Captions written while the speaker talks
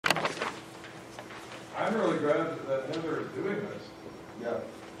I'm really glad that Heather is doing this. Yeah.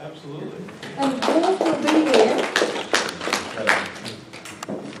 Absolutely. And Wolf will be here.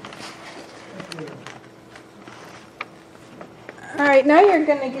 All right, now you're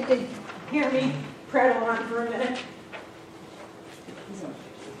going to get to hear me prattle on for a minute.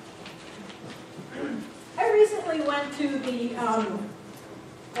 I recently went to the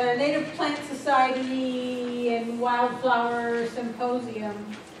Native Plant Society and Wildflower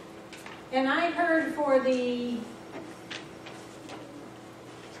Symposium, and I heard for the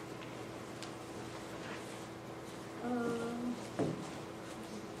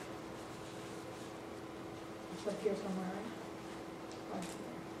it's up here somewhere, right?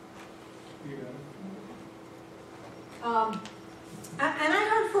 You got it. And I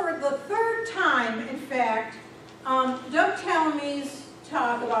heard for the third time, in fact, Doug Tallamy's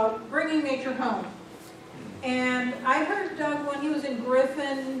talk about bringing nature home. And I heard Doug when he was in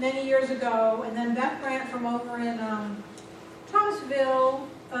Griffin many years ago, and then Beth Grant from over in Thomasville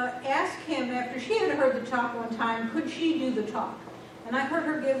asked him after she had heard the talk one time, could she do the talk? And I heard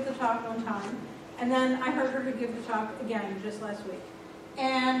her give the talk one time, and then I heard her give the talk again just last week.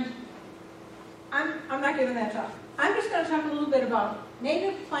 And I'm not giving that talk. I'm just going to talk a little bit about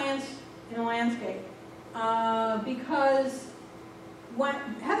native plants in a landscape, because when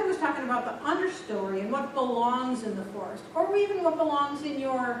Heather was talking about the understory and what belongs in the forest, or even what belongs in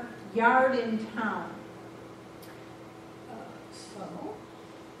your yard in town.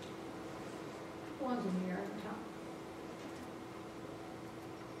 What belongs in your yard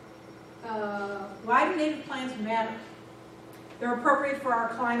in town? Why do native plants matter? They're appropriate for our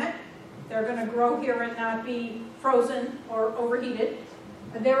climate. They're going to grow here and not be frozen or overheated.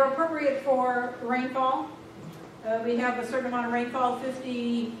 They're appropriate for rainfall. We have a certain amount of rainfall,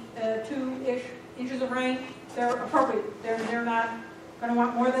 52-ish inches of rain. They're appropriate. They're not going to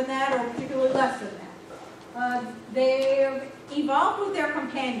want more than that or particularly less than that. They've evolved with their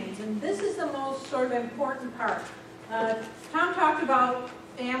companions, and this is the most sort of important part. Tom talked about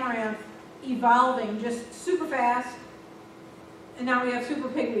amaranth evolving just super fast, and now we have super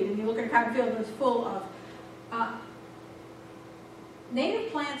pigweed, and you look at a cotton field and it's full of.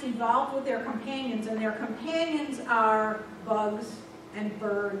 Native plants evolved with their companions, and their companions are bugs and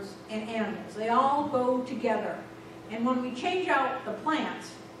birds and animals. They all go together. And when we change out the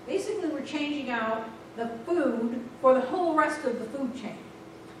plants, basically we're changing out the food for the whole rest of the food chain.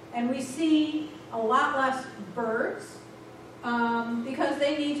 And we see a lot less birds because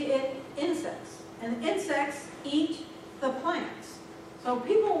they need to eat insects. And insects eat the plants. So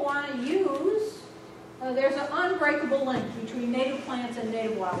people want to use there's an unbreakable link between native plants and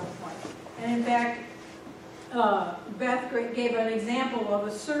native wildlife plants. And in fact, Beth gave an example of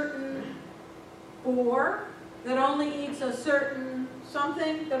a certain boar that only eats a certain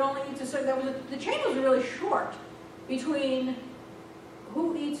something, that only eats a certain, the chain was really short between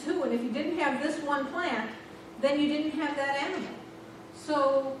who eats who. And if you didn't have this one plant, then you didn't have that animal.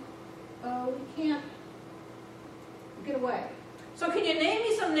 So we can't get away. So can you name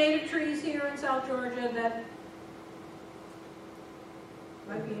me some native trees here in South Georgia that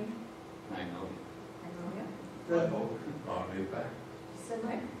might be? Magnolia.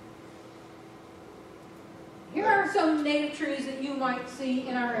 Here are some native trees that you might see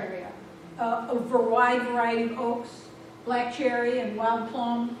in our area. A wide variety of oaks, black cherry and wild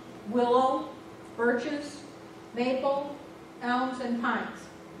plum, willow, birches, maple, elms, and pines.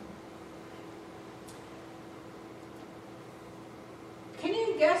 Can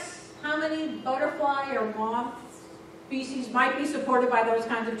you guess how many butterfly or moth species might be supported by those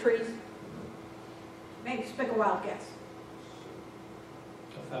kinds of trees? Maybe just pick a wild guess.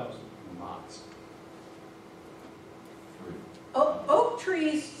 1,000. Moths. Oak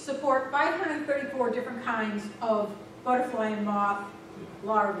trees support 534 different kinds of butterfly and moth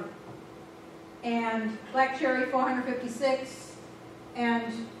larvae. And black cherry, 456,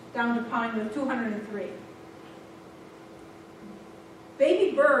 and down to pine with 203.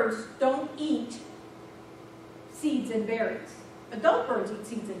 Baby birds don't eat seeds and berries. Adult birds eat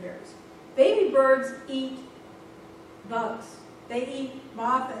seeds and berries. Baby birds eat bugs. They eat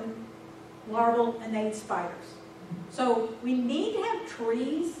moth and larval, and they eat spiders. So we need to have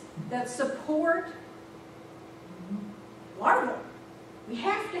trees that support larvae. We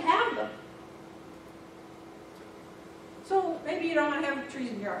have to have them. So maybe you don't want to have trees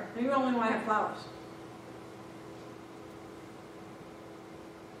in your yard. Maybe you only want to have flowers.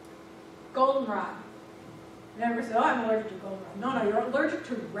 Goldenrod. Never say, oh, I'm allergic to goldenrod. No, you're allergic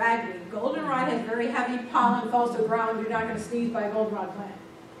to ragweed. Goldenrod has very heavy pollen, falls to the ground. You're not going to sneeze by a goldenrod plant.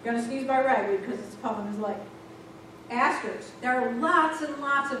 You're going to sneeze by ragweed because its pollen is light. Asters. There are lots and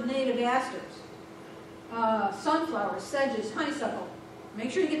lots of native asters. sunflowers, sedges, honeysuckle.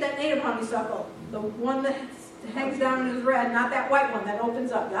 Make sure you get that native honeysuckle, the one that hangs down and is red, not that white one that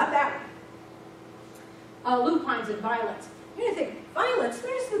opens up, not that one. Lupines and violets. Here's the thing, violets,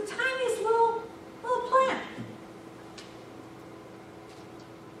 there's the tiniest little plant.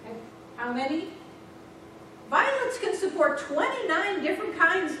 Okay. How many? Violets can support 29 different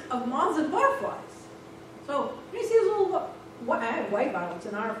kinds of moths and butterflies. So, you see these little white violets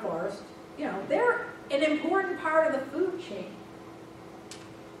in our forest. You know, they're an important part of the food chain.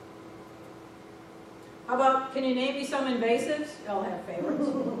 How about, can you name me some invasives? Y'all have favorites.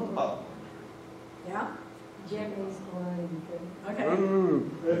 Yeah? Jimmy's going good.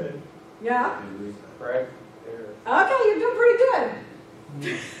 Okay. Yeah? Right? Okay, you're doing pretty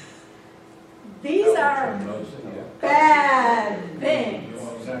good. These are bad things.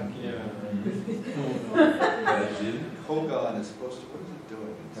 Hogan is supposed to, what is it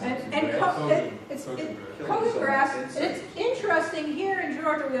doing? It's Kogan grass. And it's interesting, here in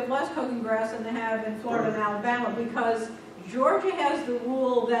Georgia we have less Kogan grass than they have in Florida and Alabama, because Georgia has the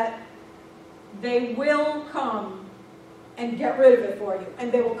rule that they will come and get rid of it for you.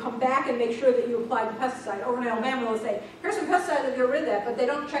 And they will come back and make sure that you apply the pesticide. Over in Alabama they'll say, here's some pesticide to get rid of that, but they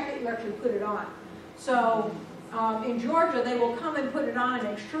don't check that you actually put it on. So in Georgia they will come and put it on and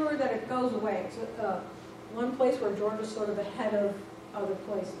make sure that it goes away. It's one place where Georgia's sort of ahead of other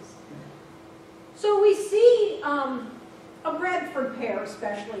places. So we see a Bradford pear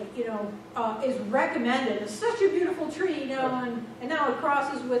especially, you know, is recommended. It's such a beautiful tree, you know, and now it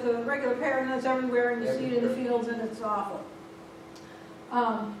crosses with a regular pear and it's everywhere and you see it in the fields and it's awful.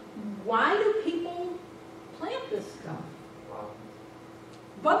 Why do people plant this stuff?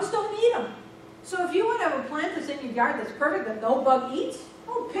 Bugs don't eat them. So if you want to have a plant that's in your yard that's perfect that no bug eats,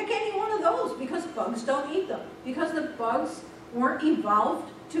 oh, pick any one of those, because bugs don't eat them. Because the bugs weren't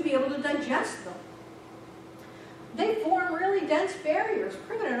evolved to be able to digest them. They form really dense barriers.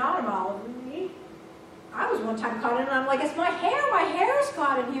 Privet and autumn olive. I was one time caught in and I'm like, it's my hair is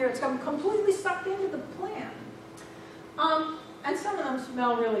caught in here. It's completely sucked into the plant. And some of them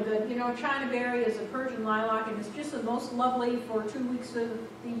smell really good. You know, China berry is a Persian lilac and it's just the most lovely for 2 weeks of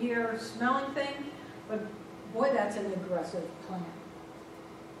the year smelling thing. But boy, that's an aggressive plant.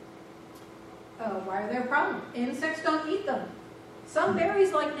 Why are they a problem? Insects don't eat them. Some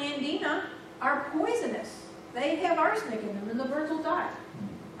berries like Nandina are poisonous. They have arsenic in them and the birds will die.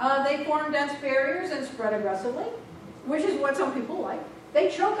 They form dense barriers and spread aggressively, which is what some people like. They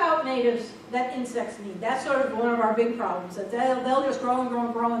choke out natives that insects need. That's sort of one of our big problems, that they'll just grow and grow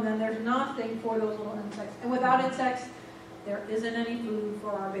and grow and then there's nothing for those little insects. And without insects, there isn't any food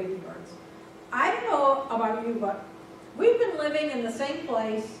for our baby birds. I don't know about you, but we've been living in the same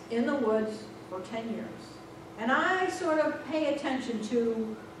place in the woods for 10 years. And I sort of pay attention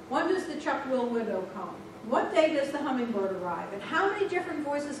to, when does the chuck-bill widow come? What day does the hummingbird arrive? And how many different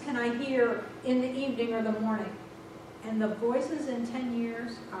voices can I hear in the evening or the morning? And the voices in 10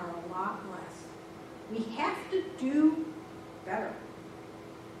 years are a lot less. We have to do better.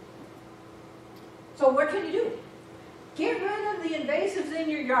 So what can you do? Get rid of the invasives in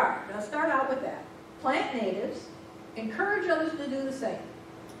your yard. Now start out with that. Plant natives. Encourage others to do the same.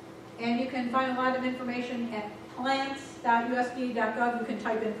 And you can find a lot of information at plants.usda.gov. You can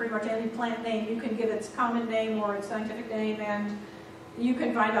type in pretty much any plant name. You can give its common name or its scientific name, and you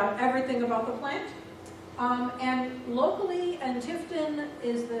can find out everything about the plant. And locally in Tifton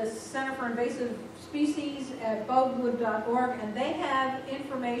is the Center for Invasive Species at bugwood.org, and they have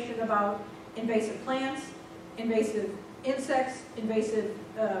information about invasive plants, invasive insects, invasive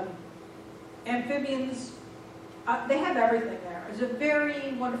amphibians. They have everything there. It's a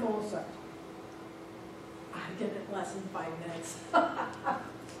very wonderful site. I did it less than 5 minutes.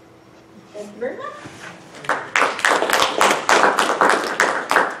 Thank you very much.